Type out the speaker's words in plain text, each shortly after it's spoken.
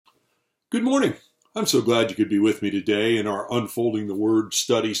Good morning. I'm so glad you could be with me today in our Unfolding the Word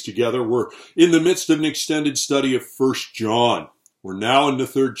studies together. We're in the midst of an extended study of 1 John. We're now in the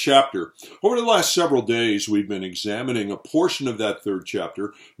third chapter. Over the last several days, we've been examining a portion of that third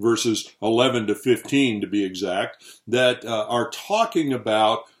chapter, verses 11 to 15 to be exact, that are talking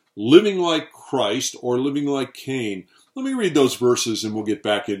about living like Christ or living like Cain. Let me read those verses and we'll get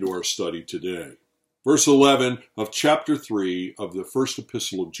back into our study today. Verse 11 of chapter 3 of the first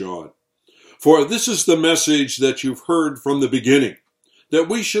epistle of John. For this is the message that you've heard from the beginning, that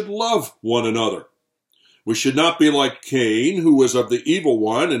we should love one another. We should not be like Cain, who was of the evil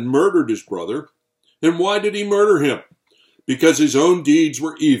one and murdered his brother. And why did he murder him? Because his own deeds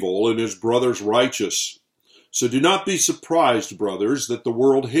were evil and his brother's righteous. So do not be surprised, brothers, that the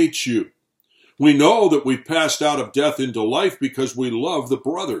world hates you. We know that we've passed out of death into life because we love the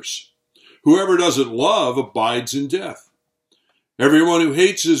brothers. Whoever doesn't love abides in death. Everyone who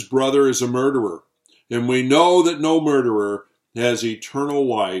hates his brother is a murderer, and we know that no murderer has eternal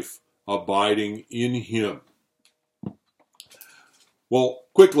life abiding in him. Well,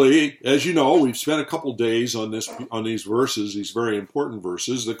 quickly, as you know, we've spent a couple days on these verses, these very important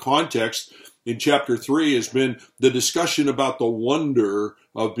verses. The context in chapter 3 has been the discussion about the wonder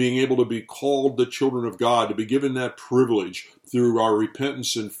of being able to be called the children of God, to be given that privilege through our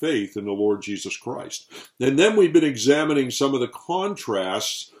repentance and faith in the Lord Jesus Christ. And then we've been examining some of the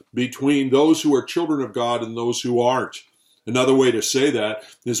contrasts between those who are children of God and those who aren't. Another way to say that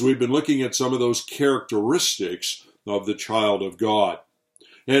is we've been looking at some of those characteristics of the child of God.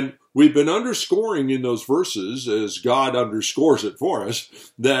 And we've been underscoring in those verses, as God underscores it for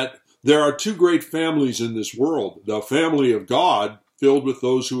us, that there are two great families in this world. The family of God, filled with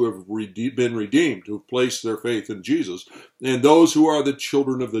those who have been redeemed, who've placed their faith in Jesus, and those who are the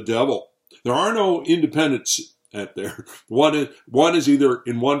children of the devil. There are no independents out there. One is either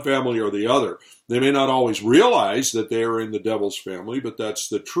in one family or the other. They may not always realize that they are in the devil's family, but that's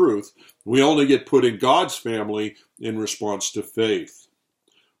the truth. We only get put in God's family in response to faith.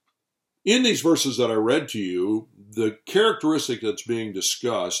 In these verses that I read to you, the characteristic that's being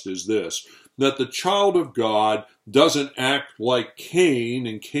discussed is this, that the child of God doesn't act like Cain,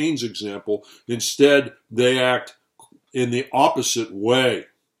 in Cain's example. Instead, they act in the opposite way.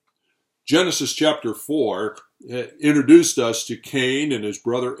 Genesis chapter 4 introduced us to Cain and his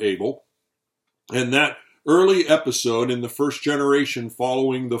brother Abel, and that early episode in the first generation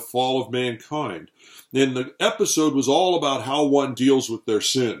following the fall of mankind. And the episode was all about how one deals with their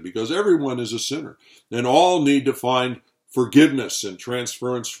sin, because everyone is a sinner, and all need to find forgiveness and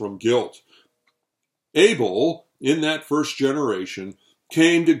transference from guilt. Abel, in that first generation,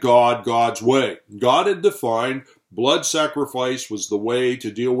 came to God God's way. God had defined blood sacrifice was the way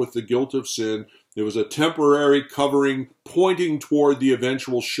to deal with the guilt of sin. It was a temporary covering pointing toward the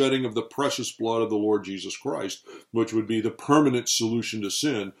eventual shedding of the precious blood of the Lord Jesus Christ, which would be the permanent solution to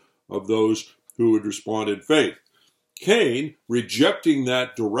sin of those who would respond in faith. Cain, rejecting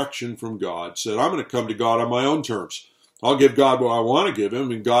that direction from God, said, I'm going to come to God on my own terms. I'll give God what I want to give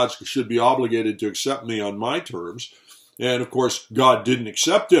him, and God should be obligated to accept me on my terms. And, of course, God didn't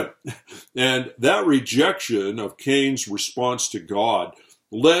accept him. And that rejection of Cain's response to God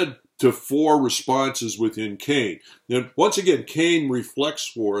led to four responses within Cain. And once again, Cain reflects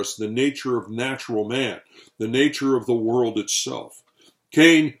for us the nature of natural man, the nature of the world itself.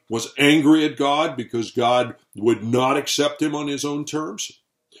 Cain was angry at God because God would not accept him on his own terms.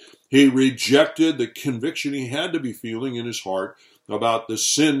 He rejected the conviction he had to be feeling in his heart about the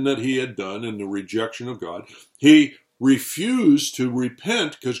sin that he had done and the rejection of God. He refused to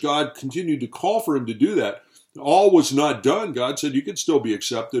repent because God continued to call for him to do that. All was not done. God said, you can still be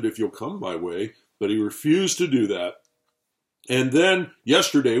accepted if you'll come my way, but he refused to do that. And then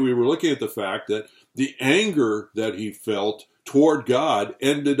yesterday we were looking at the fact that the anger that he felt toward God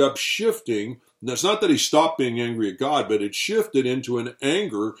ended up shifting. It's not that he stopped being angry at God, but it shifted into an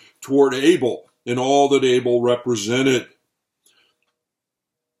anger toward Abel and all that Abel represented.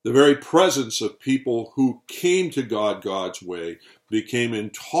 The very presence of people who came to God God's way became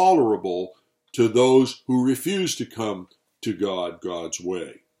intolerable to those who refused to come to God God's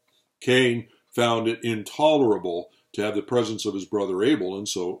way. Cain found it intolerable to have the presence of his brother Abel, and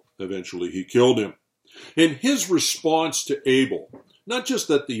so eventually he killed him. And his response to Abel, not just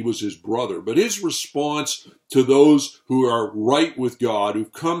that he was his brother, but his response to those who are right with God,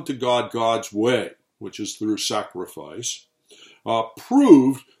 who've come to God God's way, which is through sacrifice,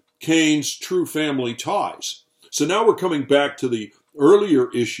 proved Cain's true family ties. So now we're coming back to the earlier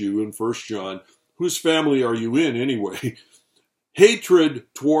issue in 1 John. Whose family are you in anyway? Hatred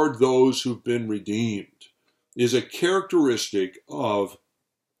toward those who've been redeemed is a characteristic of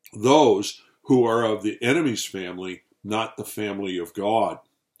those who are of the enemy's family, not the family of God.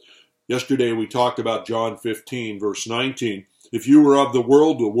 Yesterday we talked about John 15, verse 19. If you were of the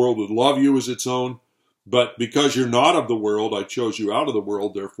world would love you as its own. But because you're not of the world, I chose you out of the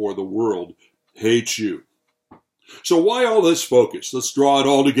world, therefore the world hates you. So why all this focus? Let's draw it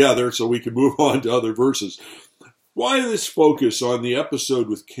all together so we can move on to other verses. Why this focus on the episode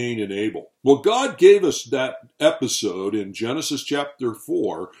with Cain and Abel? Well, God gave us that episode in Genesis chapter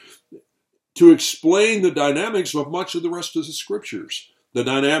 4 to explain the dynamics of much of the rest of the scriptures. The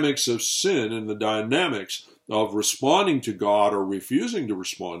dynamics of sin and the dynamics of responding to God or refusing to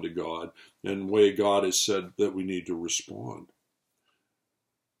respond to God and the way God has said that we need to respond.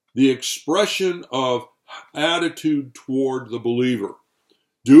 The expression of attitude toward the believer.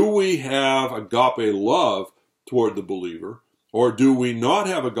 Do we have agape love toward the believer, or do we not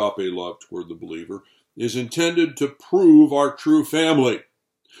have agape love toward the believer, is intended to prove our true family.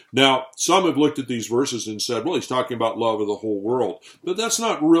 Now, some have looked at these verses and said, well, he's talking about love of the whole world. But that's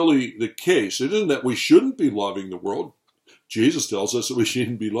not really the case. It isn't that we shouldn't be loving the world. Jesus tells us that we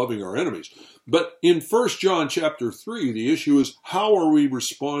shouldn't be loving our enemies. But in 1 John chapter 3, the issue is, how are we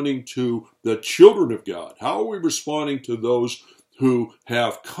responding to the children of God? How are we responding to those who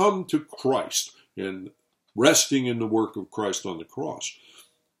have come to Christ and resting in the work of Christ on the cross?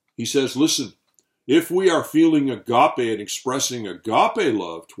 He says, listen, if we are feeling agape and expressing agape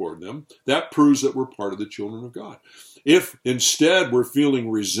love toward them, that proves that we're part of the children of God. If instead we're feeling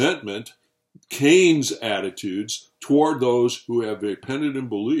resentment, Cain's attitudes toward those who have repented and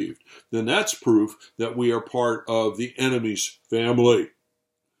believed, then that's proof that we are part of the enemy's family.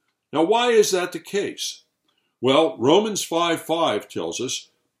 Now, why is that the case? Well, Romans 5:5 tells us,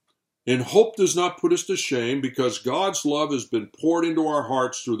 and hope does not put us to shame, because God's love has been poured into our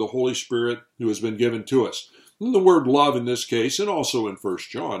hearts through the Holy Spirit who has been given to us. And the word love in this case, and also in 1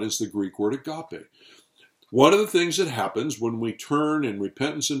 John, is the Greek word agape. One of the things that happens when we turn in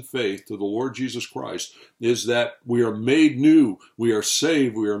repentance and faith to the Lord Jesus Christ is that we are made new, we are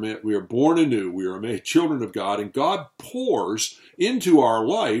saved, we are born anew, we are made children of God, and God pours into our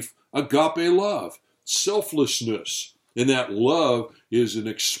life agape love, selflessness. And that love is an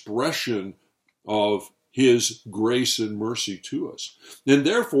expression of His grace and mercy to us. And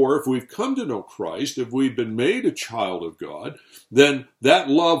therefore, if we've come to know Christ, if we've been made a child of God, then that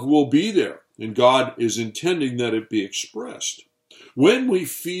love will be there. And God is intending that it be expressed. When we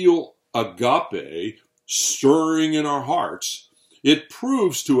feel agape stirring in our hearts, it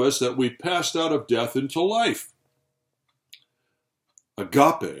proves to us that we've passed out of death into life.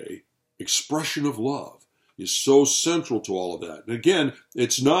 Agape, expression of love, is so central to all of that. And again,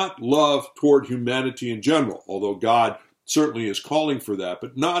 it's not love toward humanity in general, although God certainly is calling for that,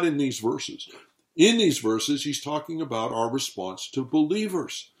 but not in these verses. In these verses, he's talking about our response to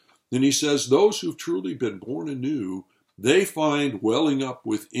believers. And he says those who've truly been born anew, they find welling up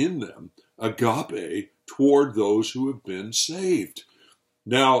within them agape toward those who have been saved.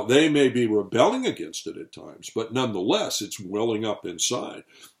 Now, they may be rebelling against it at times, but nonetheless, it's welling up inside.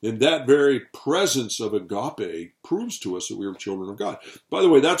 And that very presence of agape proves to us that we are children of God. By the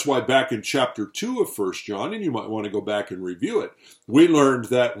way, that's why back in chapter 2 of 1 John, and you might want to go back and review it, we learned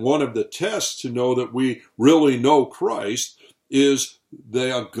that one of the tests to know that we really know Christ is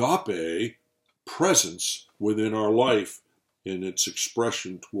the agape presence within our life in its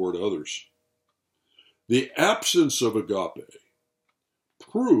expression toward others. The absence of agape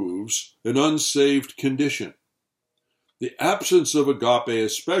proves an unsaved condition. The absence of agape,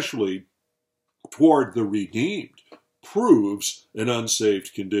 especially toward the redeemed, proves an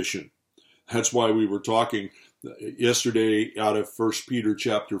unsaved condition. That's why we were talking yesterday out of 1 Peter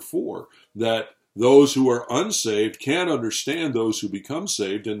chapter 4, that those who are unsaved can't understand those who become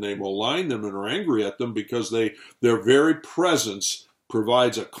saved, and they malign them and are angry at them because their very presence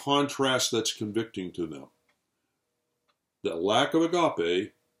provides a contrast that's convicting to them. The lack of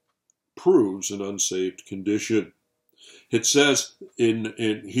agape proves an unsaved condition. It says in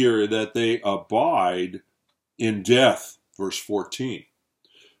here that they abide in death, verse 14.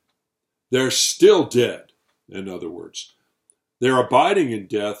 They're still dead, in other words. They're abiding in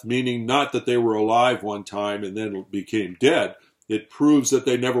death, meaning not that they were alive one time and then became dead. It proves that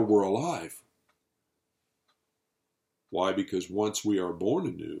they never were alive. Why? Because once we are born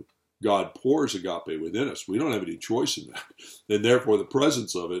anew, God pours agape within us. We don't have any choice in that. And therefore, the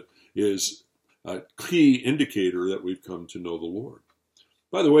presence of it is a key indicator that we've come to know the Lord.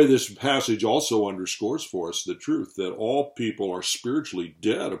 By the way, this passage also underscores for us the truth that all people are spiritually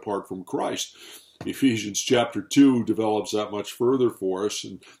dead apart from Christ. Ephesians chapter 2 develops that much further for us,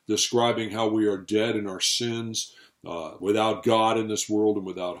 in describing how we are dead in our sins without God in this world and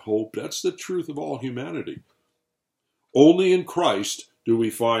without hope. That's the truth of all humanity. Only in Christ do we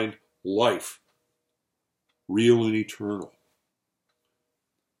find life, real and eternal.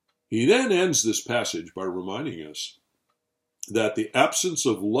 He then ends this passage by reminding us that the absence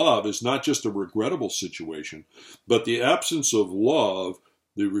of love is not just a regrettable situation, but the absence of love,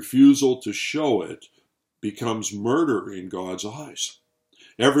 the refusal to show it, becomes murder in God's eyes.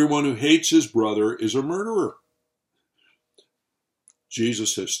 Everyone who hates his brother is a murderer.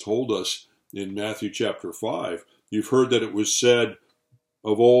 Jesus has told us in Matthew chapter 5, you've heard that it was said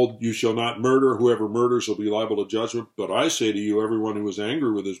of old, you shall not murder. Whoever murders will be liable to judgment. But I say to you, everyone who is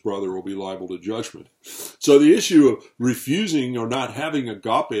angry with his brother will be liable to judgment. So the issue of refusing or not having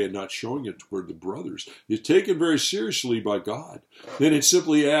agape and not showing it toward the brothers is taken very seriously by God. And it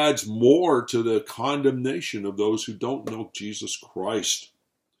simply adds more to the condemnation of those who don't know Jesus Christ.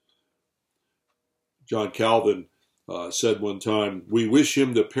 John Calvin said one time, we wish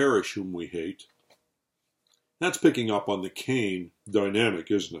him to perish whom we hate. That's picking up on the Cain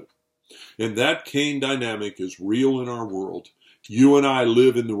dynamic, isn't it? And that Cain dynamic is real in our world. You and I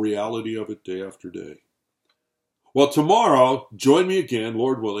live in the reality of it day after day. Well, tomorrow, join me again,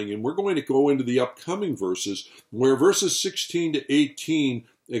 Lord willing, and we're going to go into the upcoming verses where verses 16 to 18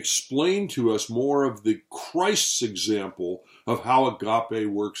 explain to us more of the Christ's example of how agape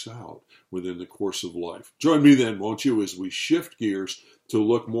works out within the course of life. Join me then, won't you, as we shift gears to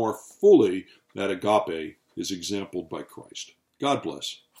look more fully at agape is exampled by Christ. God bless.